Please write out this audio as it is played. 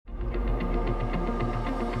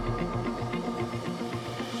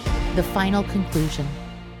The final conclusion.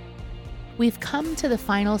 We've come to the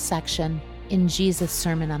final section in Jesus'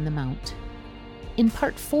 Sermon on the Mount. In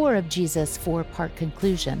part 4 of Jesus' 4-part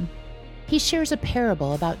conclusion, he shares a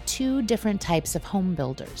parable about 2 different types of home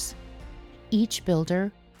builders. Each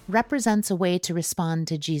builder represents a way to respond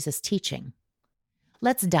to Jesus' teaching.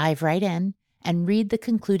 Let's dive right in and read the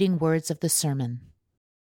concluding words of the sermon.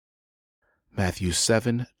 Matthew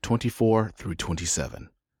 7:24 through 27.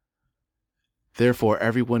 Therefore,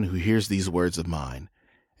 everyone who hears these words of mine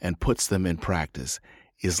and puts them in practice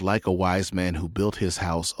is like a wise man who built his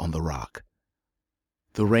house on the rock.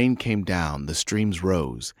 The rain came down, the streams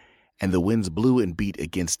rose, and the winds blew and beat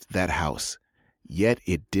against that house, yet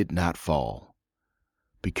it did not fall,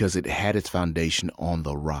 because it had its foundation on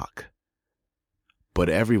the rock. But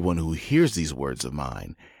everyone who hears these words of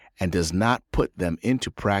mine and does not put them into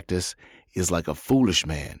practice is like a foolish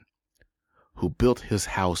man who built his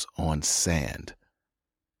house on sand.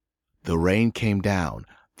 The rain came down,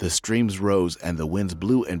 the streams rose, and the winds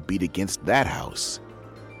blew and beat against that house,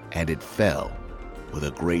 and it fell with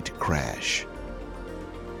a great crash.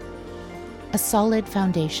 A solid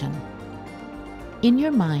foundation. In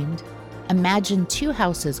your mind, imagine 2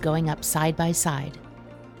 houses going up side by side.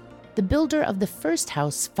 The builder of the first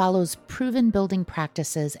house follows proven building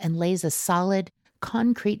practices and lays a solid,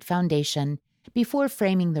 concrete foundation before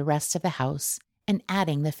framing the rest of the house and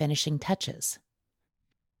adding the finishing touches.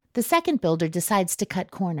 The second builder decides to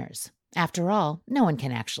cut corners. After all, no one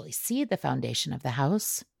can actually see the foundation of the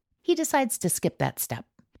house. He decides to skip that step.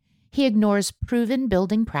 He ignores proven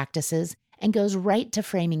building practices and goes right to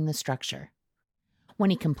framing the structure.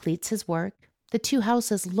 When he completes his work, the 2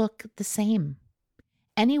 houses look the same.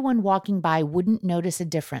 Anyone walking by wouldn't notice a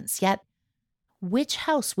difference, yet which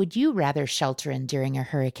house would you rather shelter in during a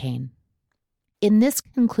hurricane? In this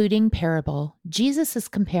concluding parable, Jesus is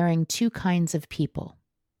comparing 2 kinds of people.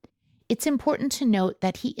 It's important to note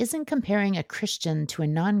that he isn't comparing a Christian to a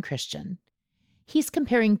non-Christian. He's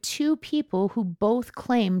comparing 2 people who both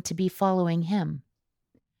claim to be following him.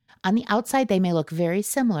 On the outside, they may look very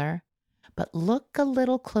similar, but look a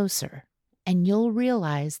little closer, and you'll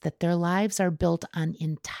realize that their lives are built on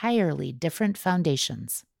entirely different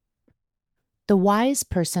foundations. The wise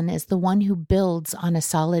person is the one who builds on a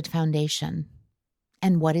solid foundation.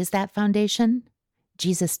 And what is that foundation?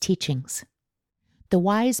 Jesus' teachings. The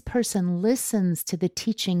wise person listens to the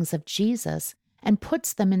teachings of Jesus and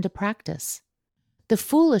puts them into practice. The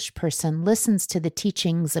foolish person listens to the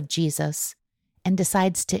teachings of Jesus and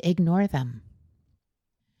decides to ignore them.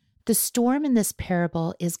 The storm in this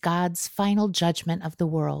parable is God's final judgment of the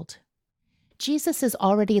world. Jesus is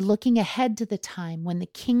already looking ahead to the time when the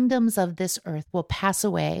kingdoms of this earth will pass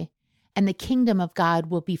away and the kingdom of God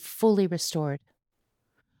will be fully restored.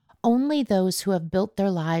 Only those who have built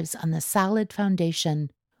their lives on the solid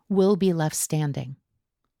foundation will be left standing.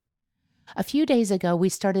 A few days ago, we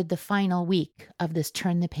started the final week of this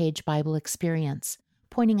Turn the Page Bible experience,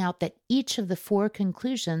 pointing out that each of the 4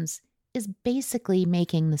 conclusions is basically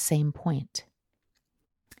making the same point.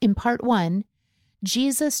 In part 1,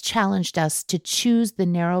 Jesus challenged us to choose the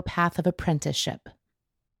narrow path of apprenticeship.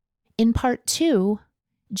 In part 2,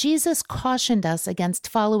 Jesus cautioned us against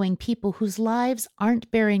following people whose lives aren't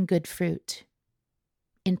bearing good fruit.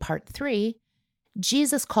 In part 3,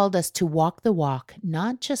 Jesus called us to walk the walk,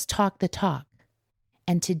 not just talk the talk.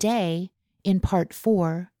 And today, in part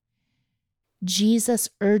 4, Jesus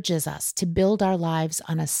urges us to build our lives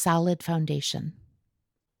on a solid foundation.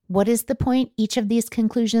 What is the point each of these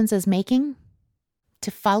conclusions is making?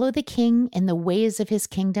 To follow the King in the ways of his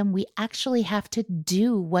kingdom, we actually have to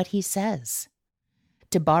do what he says.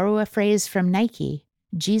 To borrow a phrase from Nike,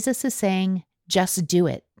 Jesus is saying, just do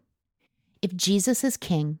it. If Jesus is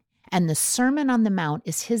king and the Sermon on the Mount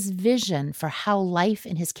is his vision for how life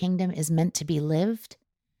in his kingdom is meant to be lived,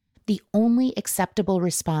 the only acceptable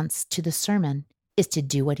response to the sermon is to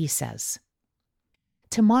do what he says.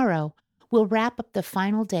 Tomorrow, we'll wrap up the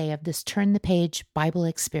final day of this Turn the Page Bible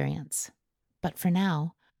experience. But for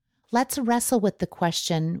now, let's wrestle with the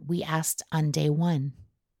question we asked on day 1.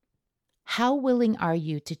 How willing are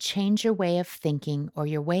you to change your way of thinking or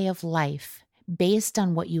your way of life based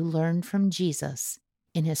on what you learned from Jesus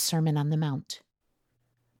in his Sermon on the Mount?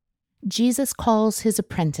 Jesus calls his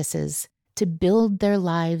apprentices to build their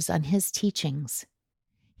lives on his teachings.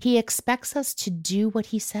 He expects us to do what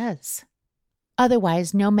he says.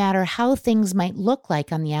 Otherwise, no matter how things might look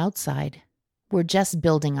like on the outside, we're just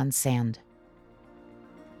building on sand.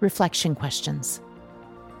 Reflection questions.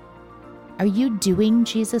 Are you doing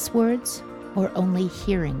Jesus' words or only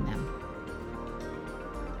hearing them?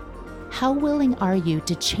 How willing are you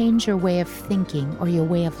to change your way of thinking or your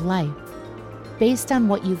way of life based on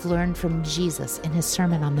what you've learned from Jesus in his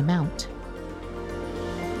Sermon on the Mount.